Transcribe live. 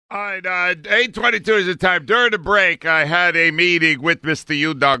All right, 8:22 is the time. During the break, I had a meeting with Mr.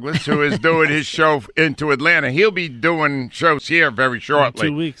 Hugh Douglas, who is doing his show into Atlanta. He'll be doing shows here very shortly.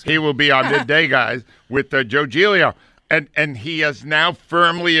 2 weeks. He will be on Midday Guys with Joe Giglio. And he has now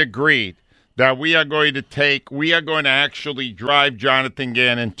firmly agreed that we are going to actually drive Jonathan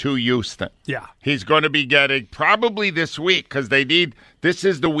Gannon to Houston. Yeah. He's going to be getting, probably this week, because this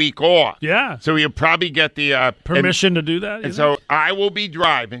is the week off. Yeah. So he'll probably get the Permission to do that? And so I will be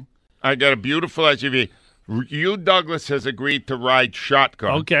driving. I got a beautiful SUV. Hugh Douglas has agreed to ride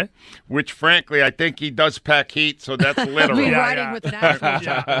shotgun. Okay. Which, frankly, I think he does pack heat, so that's literal. Riding with an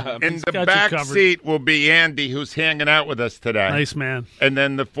actual In the back seat will be Andy, who's hanging out with us today. Nice man. And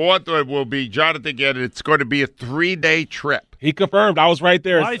then the fourth one will be Jonathan Gannon. It's going to be a 3-day trip. He confirmed. I was right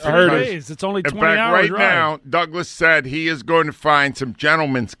there. Why 3 days? It's only 20 hours. Right now, Douglas said he is going to find some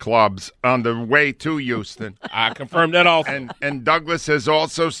gentlemen's clubs on the way to Houston. I confirmed that also. And Douglas has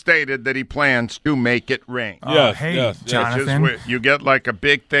also stated that he plans to make it rain. Yes, Jonathan. You get like a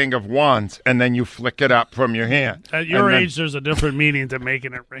big thing of wands, and then you flick it up from your hand. At your age, there's a different meaning to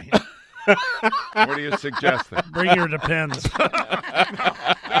making it rain. What are you suggesting? Bring your Depends.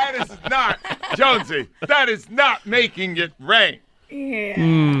 That is not, Jonesy, that is not making it rain.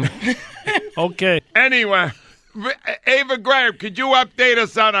 Yeah. Okay. Anyway, Ava Graham, could you update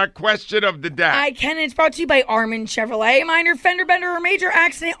us on our question of the day? I can. It's brought to you by Armin Chevrolet. Minor fender bender or major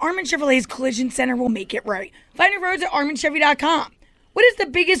accident, Armin Chevrolet's Collision Center will make it right. Find your roads at arminchevy.com. What is the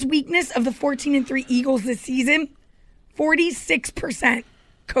biggest weakness of the 14-3 Eagles this season? 46%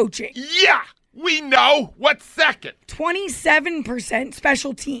 coaching. Yeah, we know. What's second? 27%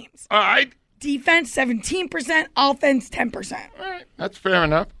 special teams. All right. Defense, 17%. Offense, 10%. All right, that's fair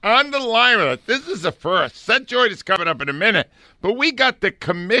enough. On the line with us, this is the first. Seth Joyner coming up in a minute, but we got the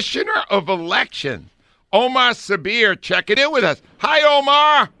Commissioner of Election, Omar Sabir, checking in with us. Hi,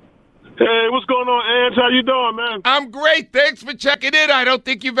 Omar. Hey, what's going on, Ange? How you doing, man? I'm great. Thanks for checking in. I don't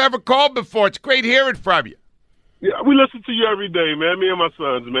think you've ever called before. It's great hearing from you. Yeah, we listen to you every day, man. Me and my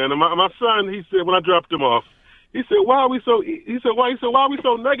sons, man. And my son, he said when I dropped him off, he said, "Why are we so?" Why are we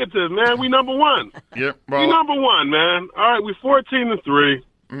so negative, man? We number one. Yeah, we number one, man. All right, we 14-3.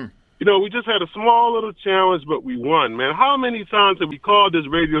 You know, we just had a small little challenge, but we won, man. How many times have we called this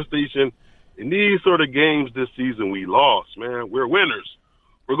radio station in these sort of games this season? We lost, man. We're winners.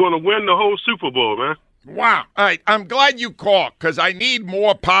 We're going to win the whole Super Bowl, man. Wow. All right, I'm glad you called because I need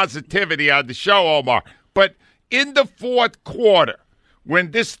more positivity on the show, Omar. But in the fourth quarter,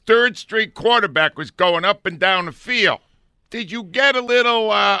 when this third-string quarterback was going up and down the field, did you get a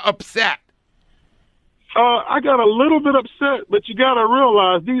little upset? I got a little bit upset, but you got to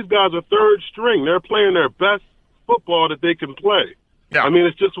realize these guys are third string. They're playing their best football that they can play. Yeah. I mean,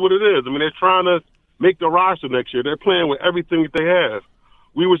 it's just what it is. I mean, they're trying to make the roster next year. They're playing with everything that they have.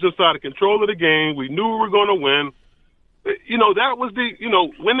 We was just out of control of the game. We knew we were going to win. You know, that was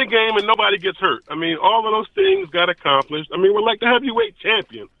win the game and nobody gets hurt. I mean, all of those things got accomplished. I mean, we're like the heavyweight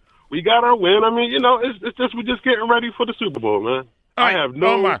champion. We got our win. I mean, you know, it's just we're just getting ready for the Super Bowl, man. I have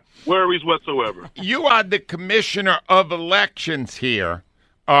no worries whatsoever. You are the Commissioner of Elections here.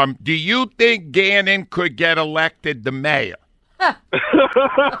 Do you think Gannon could get elected the mayor? Hey,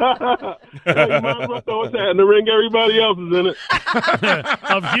 you might as well throw his hat in the ring. Everybody else is in it.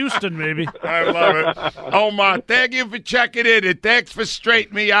 Of Houston, maybe. I love it. Omar, thank you for checking in, and thanks for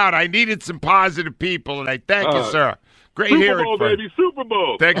straightening me out. I needed some positive people, and I thank you, sir. Great hearing Super Bowl, from you. baby, Super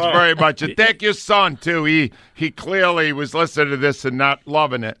Bowl. Thanks very much. And thank your son, too. He clearly was listening to this and not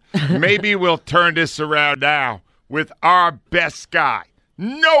loving it. Maybe we'll turn this around now with our best guy.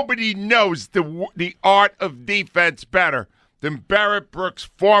 Nobody knows the art of defense better than Barrett Brooks'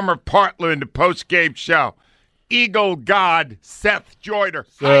 former partner in the post-game show, Eagle God, Seth Joyner.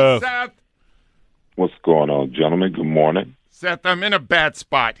 Hi, Seth. What's going on, gentlemen? Good morning. Seth, I'm in a bad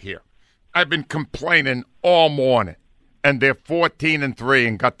spot here. I've been complaining all morning, and they're 14-3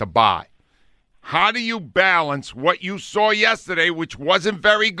 and got the bye. How do you balance what you saw yesterday, which wasn't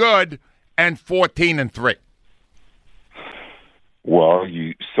very good, and 14-3? Well,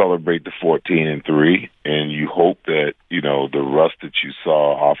 you celebrate the 14-3, and you hope that, you know, the rust that you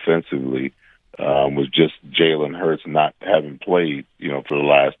saw offensively was just Jalen Hurts not having played, you know, for the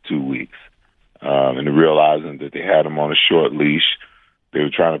last 2 weeks. And realizing that they had him on a short leash. They were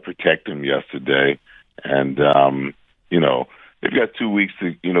trying to protect him yesterday. And, you know, they've got 2 weeks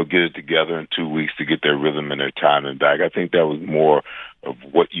to, you know, get it together and 2 weeks to get their rhythm and their timing back. I think that was more of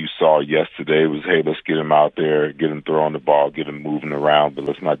what you saw yesterday was, hey, let's get him out there, get him throwing the ball, get him moving around, but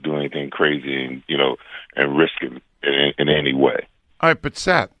let's not do anything crazy and, you know, and risk him in any way. All right, but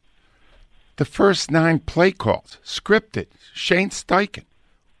Seth, the first 9 play calls, scripted, Shane Steichen.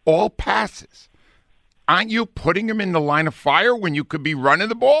 all passes. Aren't you putting him in the line of fire when you could be running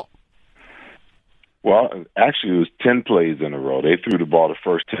the ball? Well, actually, it was 10 plays in a row. They threw the ball the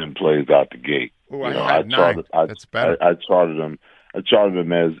first 10 plays out the gate. Oh, I had 9. That's better. I charted them. I charted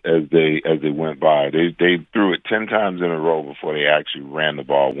them as they went by. They threw it 10 times in a row before they actually ran the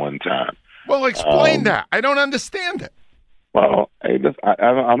ball one time. Well, explain that. I don't understand it. Well, hey,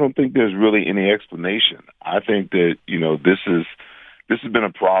 I don't think there's really any explanation. I think that this has been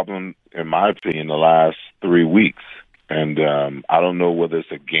a problem, in my opinion, the last 3 weeks. And I don't know whether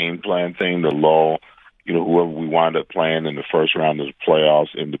it's a game plan thing to lull, whoever we wind up playing in the first round of the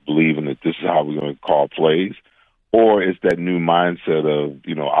playoffs into believing that this is how we're going to call plays, or it's that new mindset of,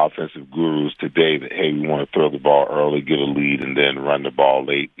 offensive gurus today that, hey, we want to throw the ball early, get a lead, and then run the ball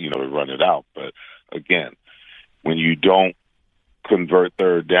late, to run it out. But, again, when you don't convert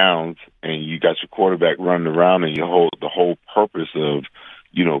third downs and you got your quarterback running around and the whole purpose of,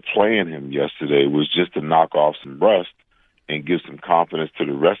 playing him yesterday was just to knock off some rust and give some confidence to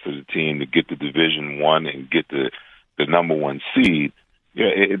the rest of the team to get the Division I and get the number 1 seed. Yeah,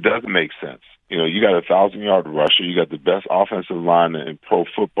 it doesn't make sense. You got a 1,000-yard rusher. You got the best offensive line in pro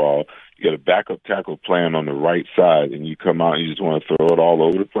football. You got a backup tackle playing on the right side, and you come out and you just want to throw it all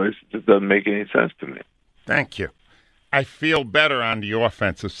over the place. It just doesn't make any sense to me. Thank you. I feel better on the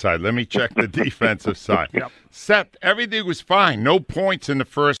offensive side. Let me check the defensive side. Yep. Seth, everything was fine. No points in the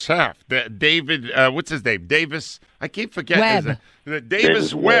first half. David, what's his name? Davis. I keep forgetting his name.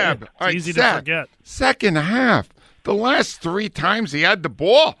 Davis Webb. It's All right, easy Seth, to forget. Second half, the last 3 times he had the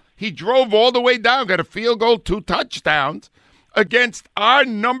ball, he drove all the way down, got a field goal, 2 touchdowns against our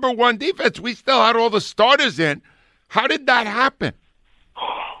number 1 defense. We still had all the starters in. How did that happen?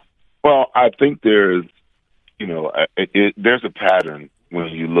 Well, I think there's there's a pattern when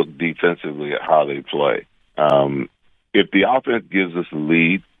you look defensively at how they play. If the offense gives us a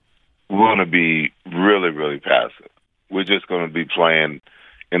lead, we're going to be really, really passive. We're just going to be playing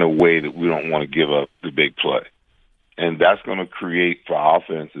in a way that we don't want to give up the big play. And that's going to create for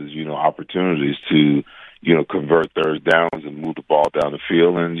offenses, opportunities to, convert third downs and move the ball down the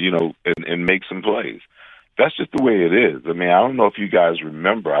field and make some plays. That's just the way it is. I mean, I don't know if you guys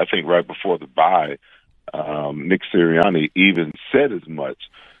remember, I think right before the bye, Nick Sirianni even said as much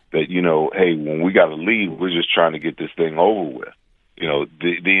that, hey, when we got a lead, we're just trying to get this thing over with.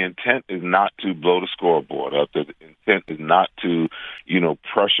 The intent is not to blow the scoreboard up. The intent is not to,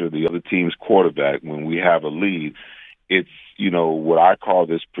 pressure the other team's quarterback when we have a lead. It's, what I call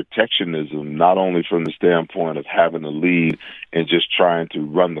this protectionism, not only from the standpoint of having a lead and just trying to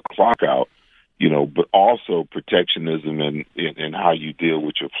run the clock out, but also protectionism in how you deal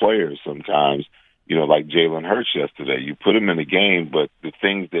with your players sometimes. Like Jalen Hurts yesterday. You put him in the game, but the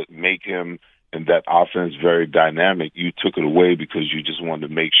things that make him and that offense very dynamic, you took it away because you just wanted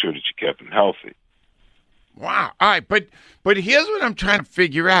to make sure that you kept him healthy. Wow. All right, but here's what I'm trying to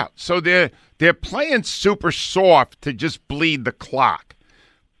figure out. So they're playing super soft to just bleed the clock.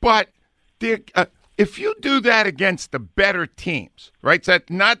 But if you do that against the better teams, right, so that's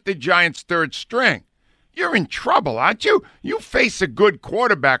not the Giants' third string, you're in trouble, aren't you? You face a good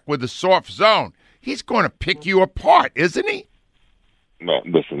quarterback with a soft zone. He's going to pick you apart, isn't he? No,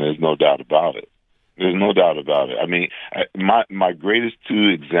 listen, there's no doubt about it. There's no doubt about it. I mean, my greatest 2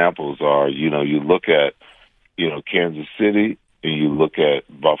 examples are, you look at, Kansas City and you look at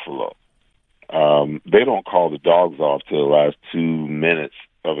Buffalo. They don't call the dogs off till the last 2 minutes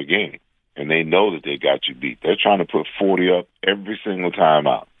of a game, and they know that they got you beat. They're trying to put 40 up every single time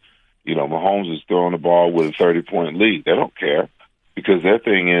out. Mahomes is throwing the ball with a 30-point lead. They don't care because their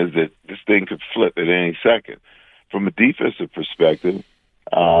thing is that this thing could flip at any second. From a defensive perspective,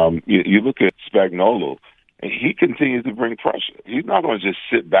 you look at Spagnuolo, and he continues to bring pressure. He's not going to just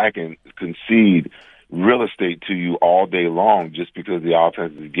sit back and concede real estate to you all day long just because the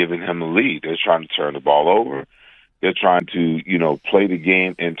offense is giving him a lead. They're trying to turn the ball over. They're trying to, play the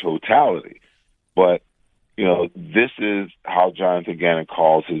game in totality. But, this is how Jonathan Gannon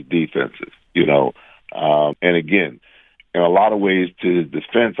calls his defenses, and again, in a lot of ways, to his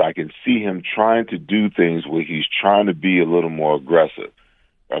defense, I can see him trying to do things where he's trying to be a little more aggressive.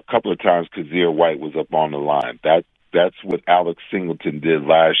 A couple of times, Kazir White was up on the line. That's what Alex Singleton did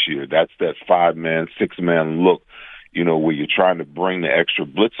last year. That's that 5-man, 6-man look, where you're trying to bring the extra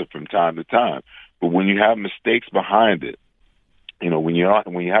blitzer from time to time. But when you have mistakes behind it, when you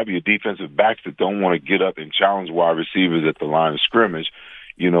have your defensive backs that don't want to get up and challenge wide receivers at the line of scrimmage,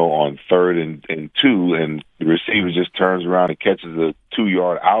 on 3rd and 2, and the receiver just turns around and catches a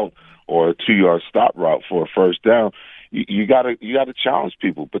 2-yard out or a 2-yard stop route for a first down, you got to challenge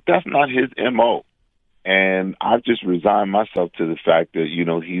people. But that's not his MO. And I've just resigned myself to the fact that,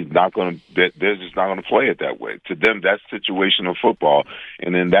 he's not going to, they're just not going to play it that way. To them, that's situational football.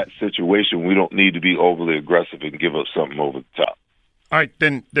 And in that situation, we don't need to be overly aggressive and give up something over the top. All right,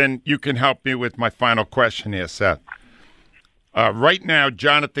 then you can help me with my final question here, Seth. Right now,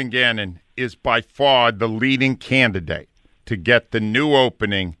 Jonathan Gannon is by far the leading candidate to get the new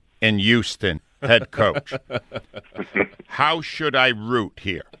opening in Houston head coach. How should I root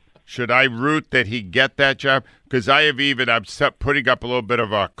here? Should I root that he get that job? Because I'm putting up a little bit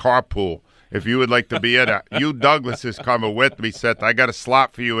of a carpool. If you would like to be in it, you Douglas is coming with me, Seth. I got a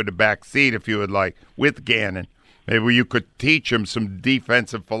slot for you in the back seat if you would like, with Gannon. Maybe you could teach him some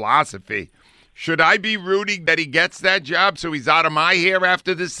defensive philosophy. Should I be rooting that he gets that job so he's out of my hair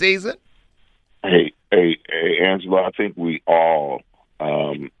after this season? Hey, Angela, I think we all,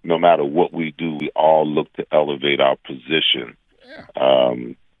 no matter what we do, we all look to elevate our position. Yeah.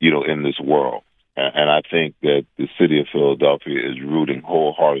 In this world. And I think that the city of Philadelphia is rooting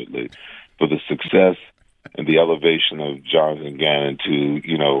wholeheartedly for the success and the elevation of Jonathan Gannon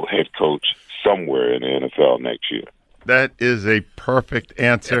to, head coach somewhere in the NFL next year. That is a perfect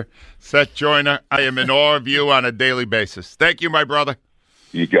answer. Seth Joyner, I am in awe of you on a daily basis. Thank you, my brother.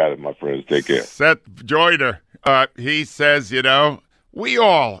 You got it, my friends. Take care. Seth Joyner, he says, we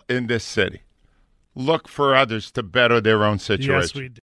all in this city look for others to better their own situation. Yes, we do.